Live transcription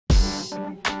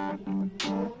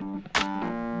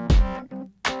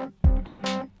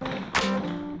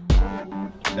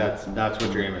That's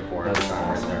what you're aiming for. That's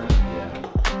awesome. right there. Yeah.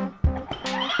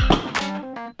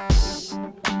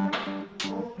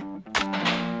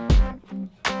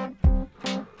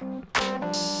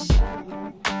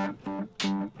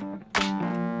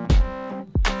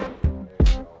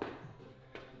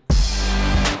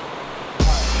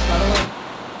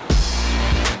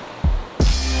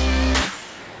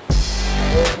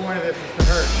 The whole point of this is to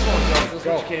hurt. Come on, Joe. This is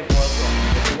what you came for. Let's go.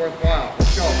 It's worthwhile.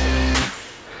 Let's go.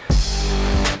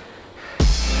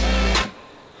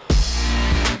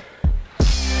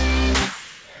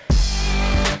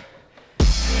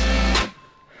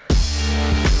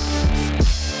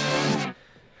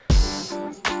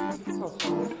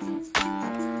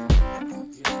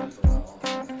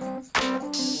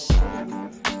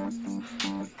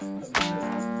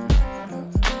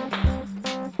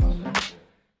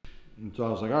 And so I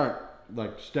was like, all right,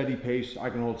 like steady pace, I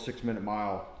can hold 6 minute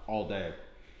mile all day.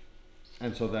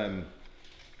 And so then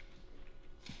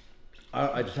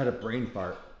I just had a brain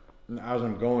fart. And as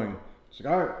I'm going, it's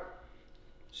like, all right,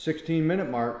 16 minute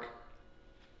mark,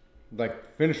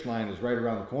 like finish line is right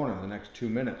around the corner in the next 2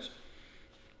 minutes.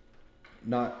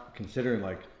 Not considering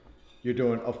like you're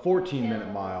doing a 14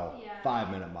 minute mile,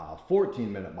 5 minute mile,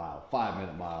 14 minute mile, 5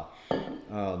 minute mile.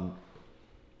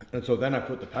 And so then I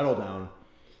put the pedal down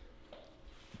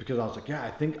because I was like, yeah,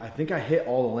 I think I hit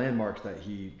all the landmarks that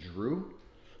he drew.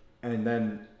 And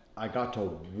then I got to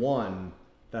one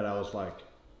that I was like,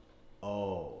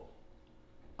 oh,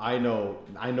 I know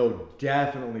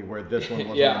definitely where this one was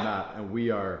on the map, and we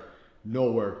are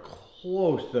nowhere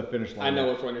close to the finish line. I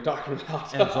know which one you're talking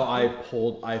about. And so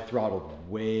I throttled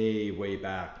way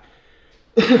back.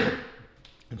 And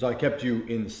so I kept you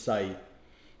in sight.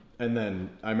 And then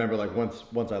I remember like once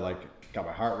I like got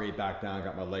my heart rate back down,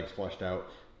 got my legs flushed out,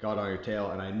 got on your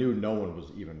tail, and I knew no one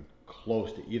was even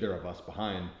close to either of us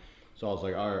behind. So I was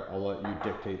like, all right, I'll let you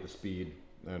dictate the speed.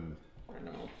 And I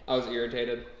know. I was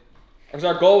irritated. Because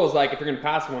our goal was like, if you're going to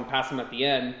pass someone, pass them at the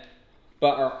end.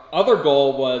 But our other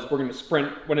goal was we're going to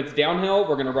sprint. When it's downhill,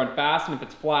 we're going to run fast. And if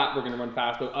it's flat, we're going to run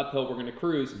fast. But uphill, we're going to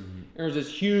cruise. And there was this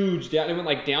huge down. It went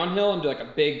like downhill into like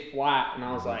a big flat. And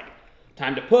I was like,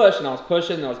 time to push. And I was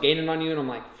pushing and I was gaining on you. And I'm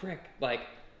like, frick, like,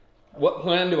 what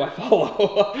plan do I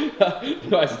follow?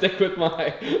 Do I stick with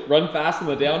my run fast in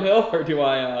the downhill, or do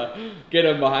I get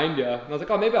him behind you? And I was like,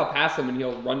 oh, maybe I'll pass him and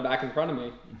he'll run back in front of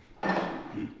me.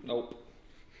 Nope.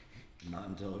 Not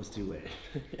until it was too late.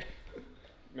 Yeah.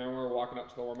 Remember we were walking up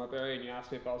to the warm-up area and you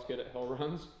asked me if I was good at hill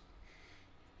runs?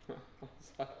 I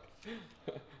was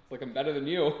like, I'm better than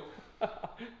you. I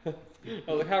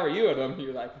was like, how are you at them?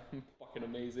 You're like, I'm fucking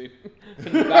amazing.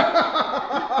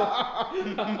 I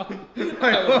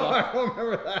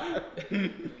remember that.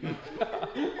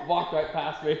 Walked right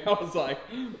past me. I was like,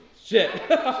 shit.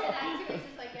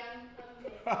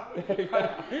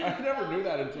 I never knew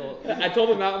that until I told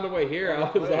him that on the way here. I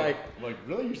was like,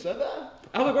 really? You said that?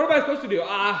 I was like, what am I supposed to do?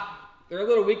 They're a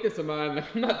little weakness of mine.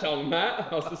 I'm not telling them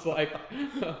that. I was just like,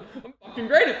 I'm fucking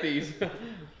great at these.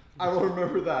 I will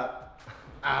remember that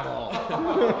at all.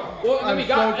 Well, and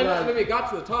then we got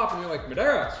to the top and you're like,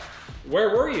 Medeiros, where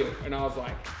were you? And I was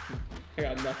like, I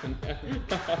got nothing.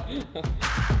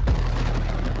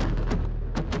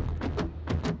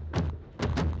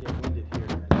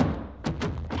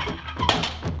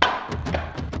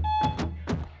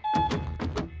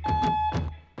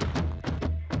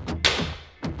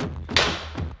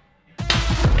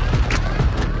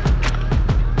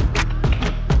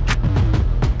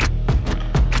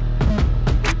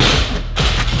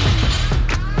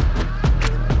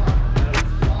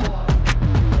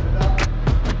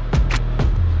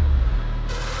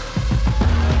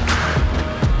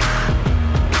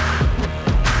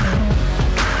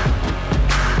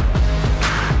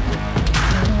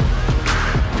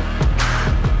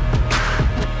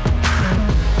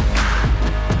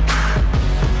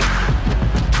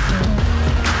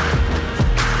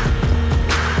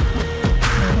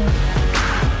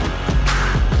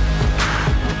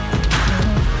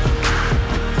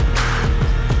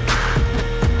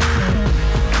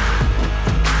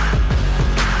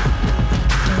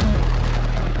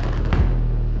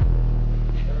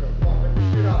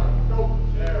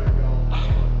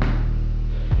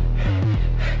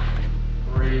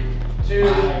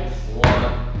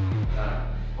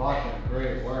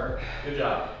 Good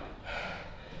job.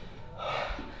 Are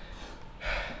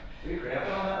you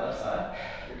cramping on that left side?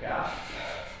 Your calf?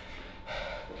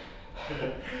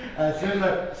 As soon as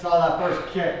I saw that first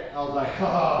kick, I was like,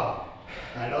 oh,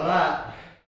 I know that.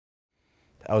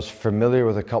 I was familiar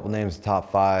with a couple names,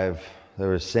 top 5 There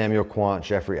was Samuel Quant,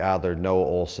 Jeffrey Adler, Noah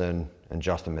Olson, and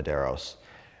Justin Medeiros.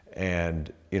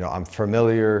 And, you know, I'm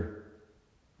familiar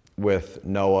with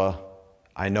Noah.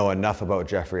 I know enough about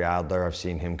Jeffrey Adler. I've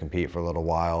seen him compete for a little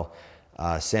while.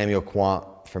 Samuel Quant,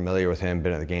 familiar with him,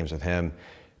 been at the games with him.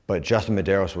 But Justin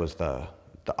Medeiros was the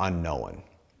unknown.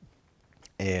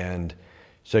 And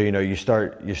so, you know, you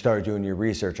start doing your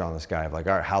research on this guy. Like,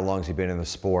 all right, how long has he been in the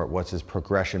sport? What's his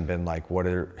progression been like? What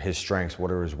are his strengths? What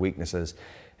are his weaknesses?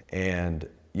 And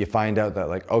you find out that,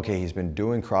 like, okay, he's been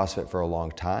doing CrossFit for a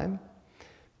long time,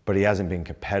 but he hasn't been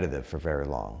competitive for very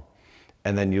long.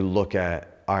 And then you look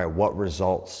at, all right, what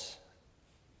results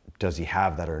does he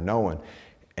have that are known?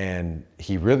 And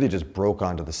he really just broke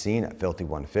onto the scene at Filthy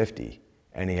 150,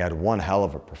 and he had one hell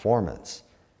of a performance.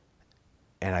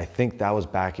 And I think that was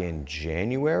back in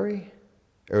January.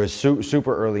 It was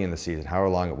super early in the season, however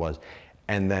long it was.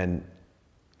 And then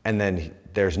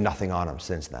there's nothing on him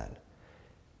since then.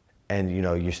 And, you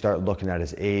know, you start looking at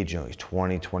his age, you know, he's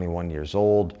 20, 21 years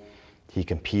old. He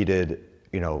competed,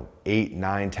 you know, 8,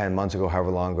 9, 10 months ago, however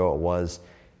long ago it was.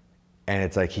 And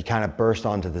it's like he kind of burst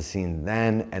onto the scene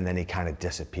then, and then he kind of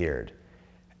disappeared.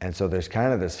 And so there's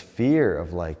kind of this fear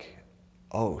of like,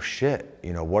 oh shit,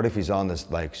 you know, what if he's on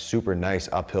this like super nice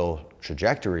uphill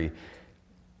trajectory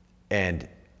and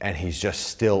he's just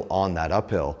still on that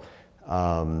uphill.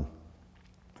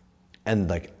 And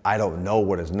like, I don't know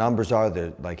what his numbers are.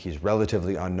 They're like, he's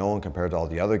relatively unknown compared to all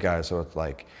the other guys. So it's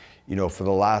like, you know, for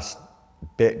the last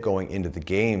bit going into the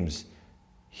games,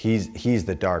 he's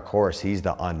the dark horse, he's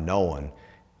the unknown.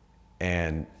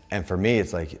 And for me,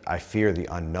 it's like, I fear the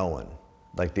unknown.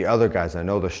 Like the other guys, I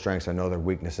know their strengths, I know their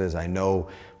weaknesses, I know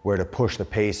where to push the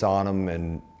pace on them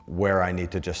and where I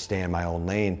need to just stay in my own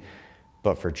lane.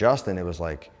 But for Justin, it was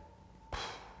like,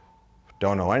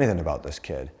 don't know anything about this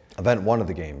kid. Event 1 of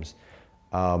the games,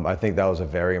 I think that was a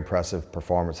very impressive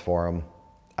performance for him.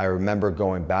 I remember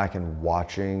going back and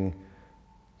watching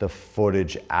the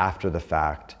footage after the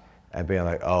fact and being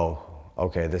like, oh,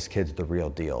 okay, this kid's the real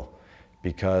deal.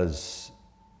 Because,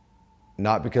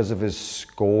 not because of his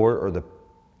score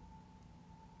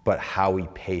but how he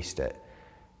paced it.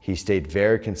 He stayed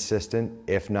very consistent,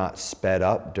 if not sped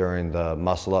up during the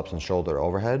muscle ups and shoulder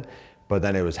overhead, but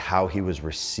then it was how he was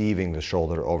receiving the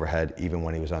shoulder overhead even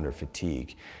when he was under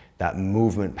fatigue. That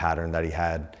movement pattern that he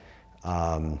had,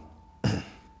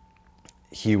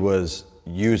 he was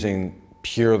using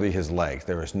purely his legs.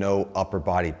 There was no upper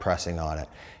body pressing on it.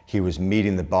 He was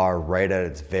meeting the bar right at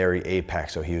its very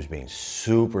apex, so he was being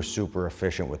super, super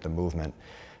efficient with the movement.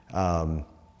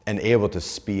 And able to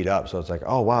speed up. So it's like,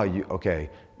 oh wow,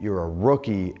 you're a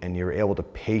rookie and you're able to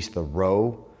pace the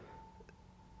row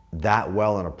that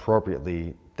well and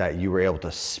appropriately that you were able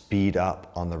to speed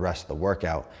up on the rest of the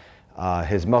workout.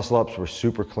 His muscle ups were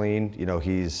super clean. You know,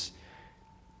 he's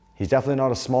definitely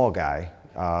not a small guy.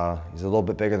 He's a little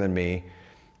bit bigger than me.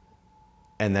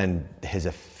 And then his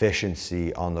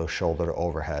efficiency on those shoulder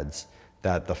overheads,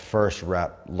 that the first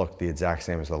rep looked the exact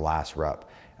same as the last rep.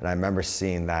 And I remember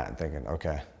seeing that and thinking,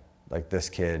 okay, like this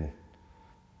kid's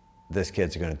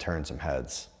gonna turn some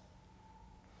heads.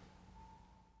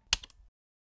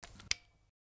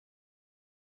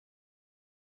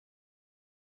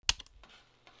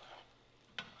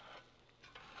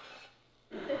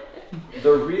 The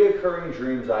reoccurring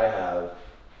dreams I have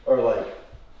are like,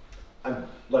 I'm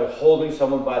like holding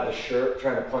someone by the shirt,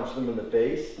 trying to punch them in the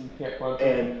face. You can't punch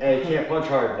and you can't punch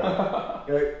hard enough.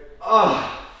 You're like,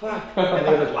 oh, fuck. And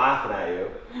they're just laughing at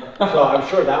you. So I'm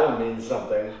sure that one means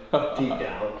something deep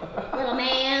down. Little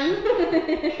man.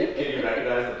 Can you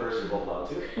recognize the person you hold on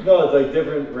to? No, it's like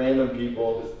different random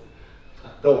people.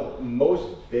 The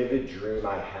most vivid dream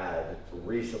I had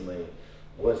recently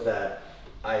was that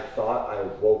I thought I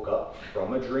woke up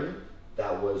from a dream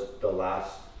that was the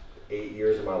last 8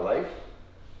 years of my life.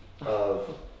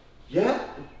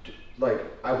 Like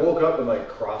I woke up and like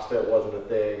CrossFit wasn't a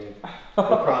thing, the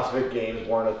CrossFit Games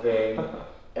weren't a thing,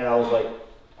 and I was like,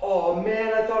 oh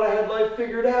man, I thought I had life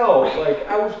figured out. Like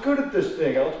I was good at this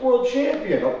thing. I was world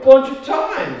champion a bunch of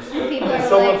times. And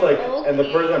someone's like, okay. And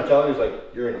the person I'm telling you is like,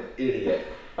 you're an idiot.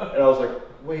 And I was like,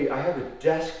 wait, I have a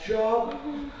desk job?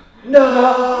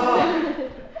 No.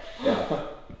 Yeah.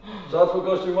 So that's what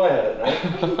goes through my head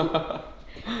at night.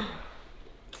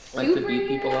 Like to beat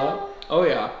people up. Oh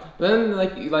yeah. But then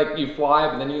like you fly,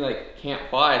 but then you like can't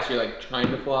fly, so you're like trying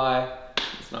to fly.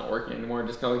 It's not working anymore.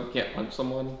 Just kind of like you can't punch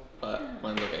someone. But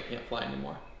mine's like I can't fly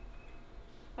anymore.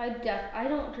 I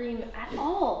don't dream at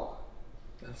all.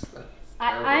 That's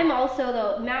I'm also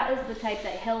though. Matt is the type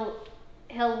that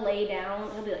he'll lay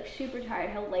down. He'll be like super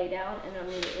tired. He'll lay down and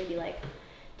immediately be like,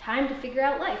 time to figure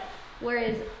out life.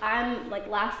 Whereas I'm like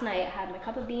last night I had my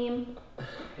cup of beam.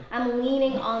 I'm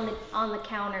leaning on the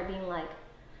counter being like,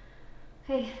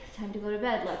 hey, it's time to go to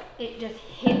bed. Like it just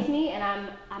hits me and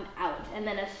I'm out. And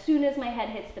then as soon as my head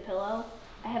hits the pillow,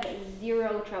 I have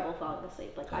zero trouble falling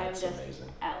asleep. Like I am just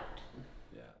out.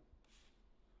 Yeah.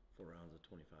 4 rounds of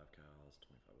 25 cows,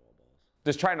 25 wall balls.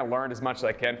 Just trying to learn as much as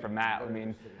I can from Matt. I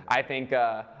mean, I think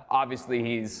obviously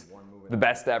he's the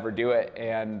best to ever do it,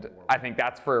 and I think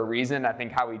that's for a reason. I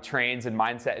think how he trains and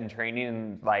mindset and training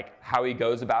and like how he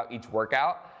goes about each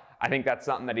workout, I think that's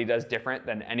something that he does different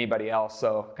than anybody else.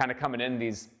 So kind of coming in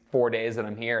these 4 days that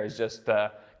I'm here is just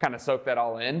kind of soak that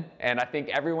all in. And I think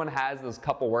everyone has those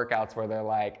couple workouts where they're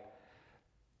like,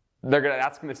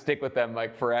 that's gonna stick with them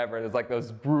like forever. There's like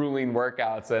those grueling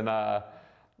workouts, and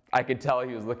I could tell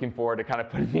he was looking forward to kind of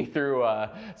putting me through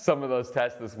some of those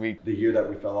tests this week. The year that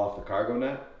we fell off the cargo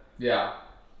net. Yeah.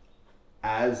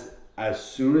 As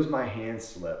soon as my hand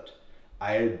slipped,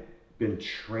 I had been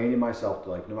training myself to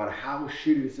like, no matter how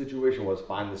shitty the situation was,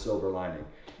 find the silver lining.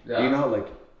 Yeah. You know how like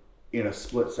in a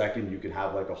split second you can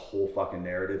have like a whole fucking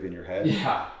narrative in your head?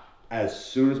 Yeah. As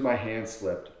soon as my hand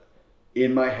slipped,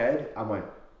 in my head, I'm like,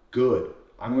 good.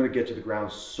 I'm gonna get to the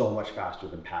ground so much faster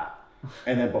than Pat.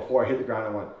 And then before I hit the ground,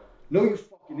 I went, no, you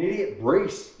fucking idiot,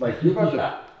 brace. Like you're about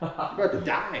to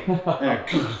die. And I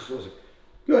was like,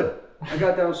 good. I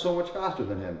got down so much faster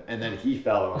than him. And then he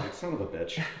fell, and I was like, son of a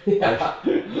bitch. Yeah.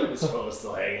 His phone was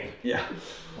still hanging. Yeah.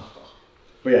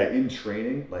 But yeah, in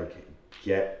training, like,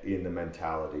 get in the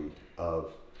mentality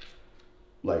of,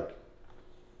 like,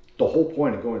 the whole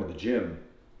point of going to the gym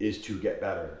is to get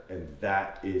better. And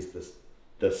that is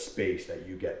the space that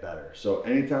you get better. So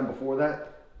anytime before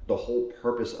that, the whole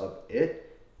purpose of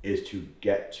it is to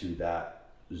get to that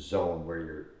zone where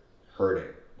you're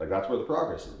hurting. Like, that's where the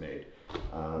progress is made.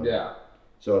 Yeah.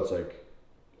 So it's like,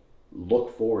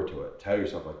 look forward to it. Tell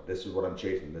yourself, like, this is what I'm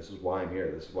chasing. This is why I'm here.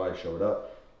 This is why I showed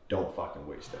up. Don't fucking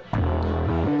waste it. Come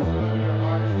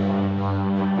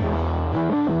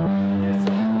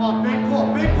on, big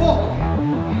pull, big pull.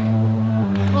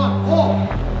 Come on,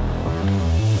 pull.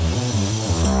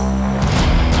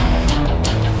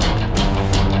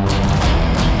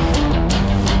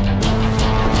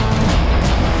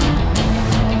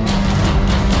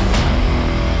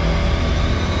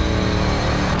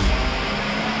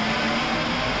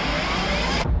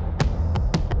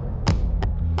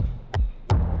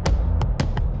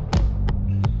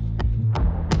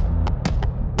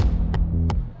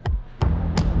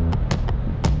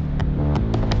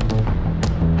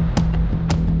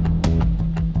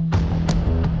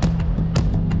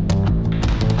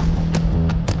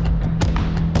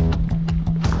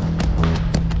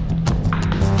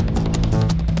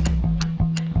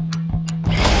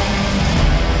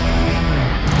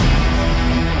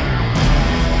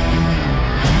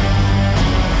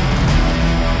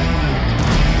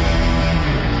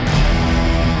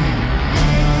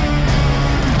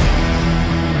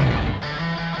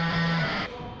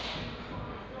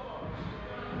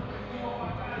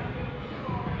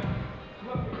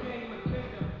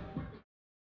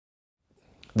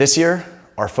 This year,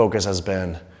 our focus has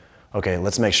been, okay,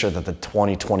 let's make sure that the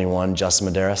 2021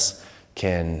 Justin Medeiros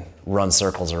can run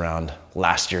circles around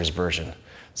last year's version.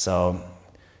 So,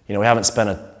 you know, we haven't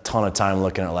spent a ton of time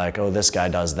looking at like, oh, this guy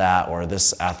does that or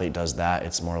this athlete does that.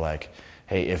 It's more like,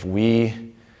 hey, if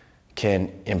we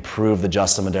can improve the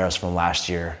Justin Medeiros from last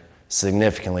year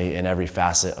significantly in every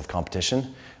facet of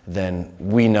competition, then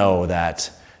we know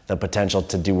that the potential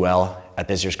to do well at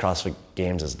this year's CrossFit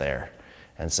Games is there.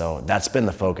 And so that's been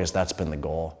the focus, that's been the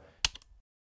goal.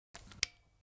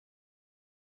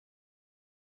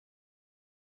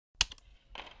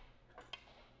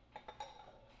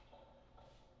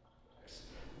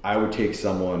 I would take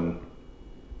someone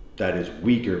that is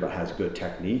weaker but has good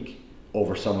technique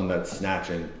over someone that's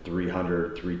snatching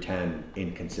 300, 310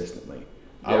 inconsistently.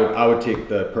 Yeah. I would take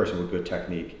the person with good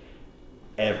technique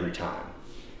every time.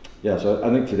 Yeah, so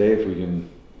I think today if we can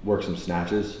work some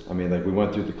snatches, I mean, like we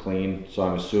went through the clean, so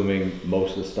I'm assuming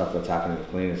most of the stuff that's happening in the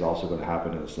clean is also going to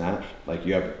happen in the snatch. Like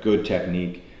you have good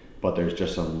technique, but there's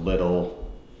just some little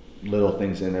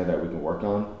things in there that we can work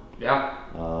on.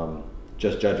 Yeah.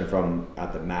 Just judging from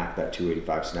at the Mac, that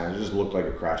 285 snatch, it just looked like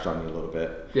it crashed on you a little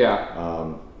bit.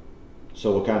 Yeah.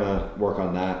 So we'll kind of work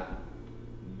on that.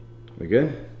 We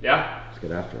good? Yeah. Let's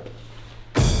get after it.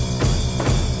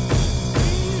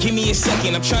 Give me a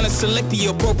second, I'm trying to select the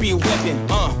appropriate weapon.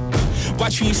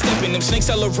 Watch who you stepping, them snakes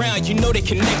all around, you know they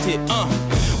connected.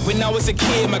 When I was a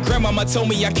kid, my grandmama told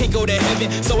me I can't go to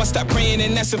heaven, so I stopped praying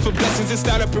and asking for blessings and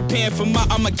started preparing for my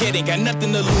Armageddon. Got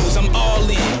nothing to lose, I'm all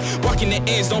in. Walking the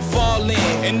edge, don't fall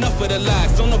in. Enough of the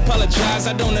lies, don't apologize,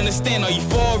 I don't understand, are you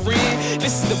foreign?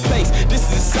 This is the place, this is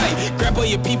the site. Grab all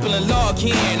your people and log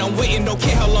in. I'm waiting, don't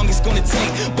care how long it's gonna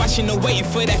take. Watching and waiting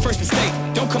for that first mistake.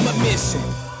 Don't come up missing,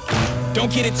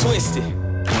 don't get it twisted.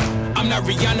 I'm not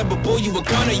Rihanna, but boy, you a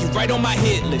gunner, you right on my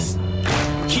hit list.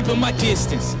 Keeping my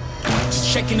distance,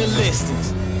 just checking the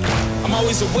listings. I'm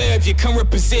always aware of your current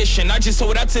position, I just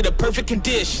hold out to the perfect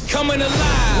condition. Coming alive.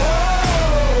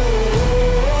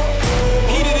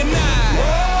 Heat of the night.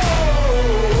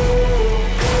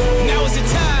 Now is the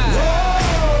time.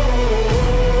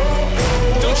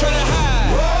 Don't try to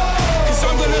hide, 'cause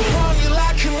I'm gonna harm you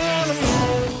like an animal.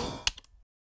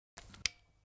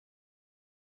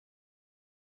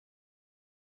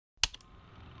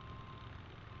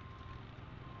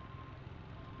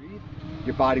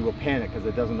 Your body will panic because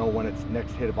it doesn't know when its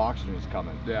next hit of oxygen is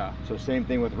coming. Yeah. So same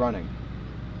thing with running.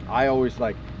 I always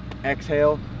like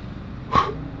exhale.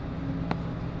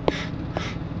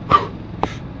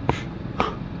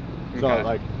 So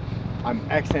like I'm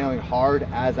exhaling hard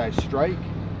as I strike,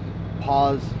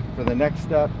 pause for the next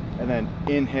step, and then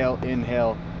inhale,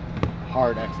 inhale,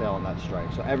 hard exhale on that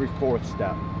strike. So every fourth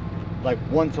step, like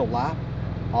once a lap,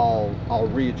 I'll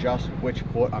readjust which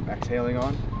foot I'm exhaling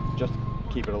on, just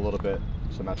keep it a little bit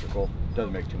symmetrical.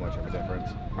 Doesn't make too much of a difference.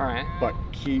 All right. But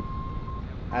keep,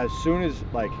 as soon as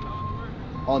like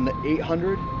on the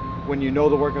 800, when you know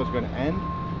the workout's going to end,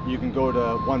 you can go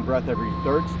to one breath every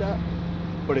third step.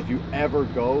 But if you ever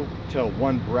go to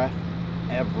one breath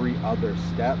every other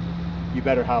step, you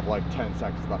better have like 10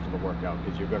 seconds left of the workout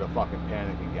because you're going to fucking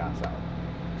panic and gas out.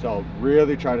 So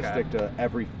really try to stick to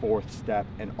every fourth step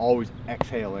and always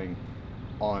exhaling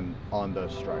on the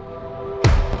strike.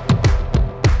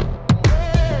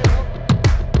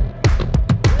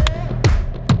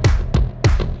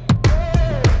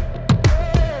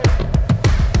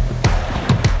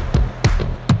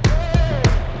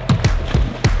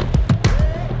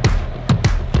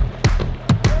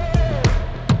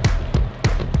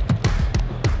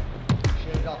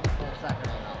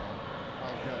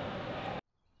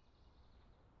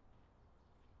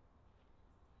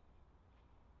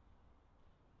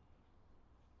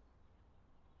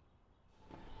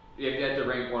 If you had to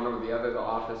rank one over the other, The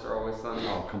Office or Always Sunny?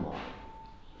 Oh, come on.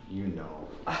 You know.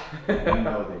 You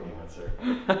know the answer.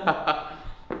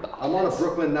 I'm on a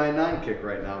Brooklyn Nine-Nine kick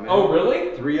right now, man. Oh,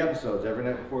 really? 3 episodes every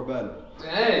night before bed.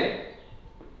 Dang.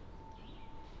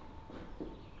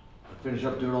 I finish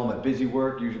up doing all my busy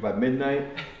work, usually by midnight.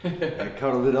 I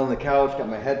cuddle it on the couch, got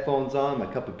my headphones on, my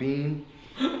cup of bean.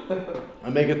 I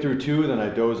make it through 2, then I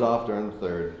doze off during the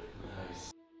 3rd.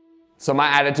 So my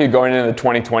attitude going into the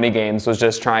 2020 games was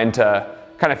just trying to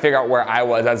kind of figure out where I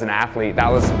was as an athlete.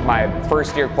 That was my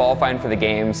first year qualifying for the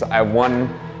games. I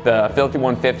won the Filthy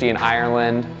 150 in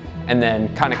Ireland, and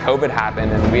then kind of COVID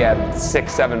happened and we had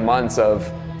 6-7 months of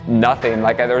nothing.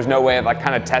 Like there was no way of like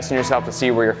kind of testing yourself to see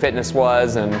where your fitness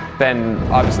was, and then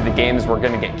obviously the games were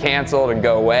going to get canceled and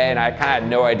go away, and I kind of had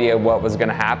no idea what was going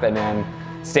to happen. And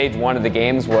stage 1 of the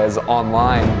games was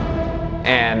online,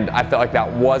 and I felt like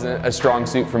that wasn't a strong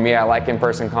suit for me. I like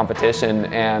in-person competition,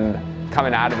 and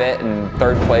coming out of it in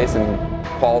 3rd place and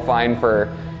qualifying for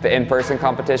the in-person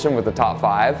competition with the top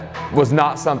 5 was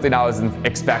not something I was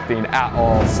expecting at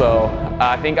all. So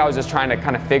I think I was just trying to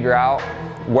kind of figure out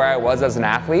where I was as an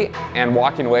athlete, and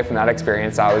walking away from that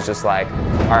experience, I was just like,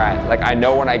 all right, like I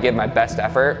know when I give my best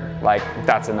effort, like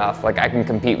that's enough. Like I can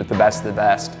compete with the best of the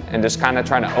best, and just kind of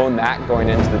trying to own that going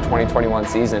into the 2021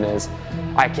 season is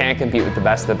I can compete with the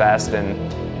best of the best,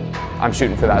 and I'm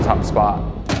shooting for that top spot.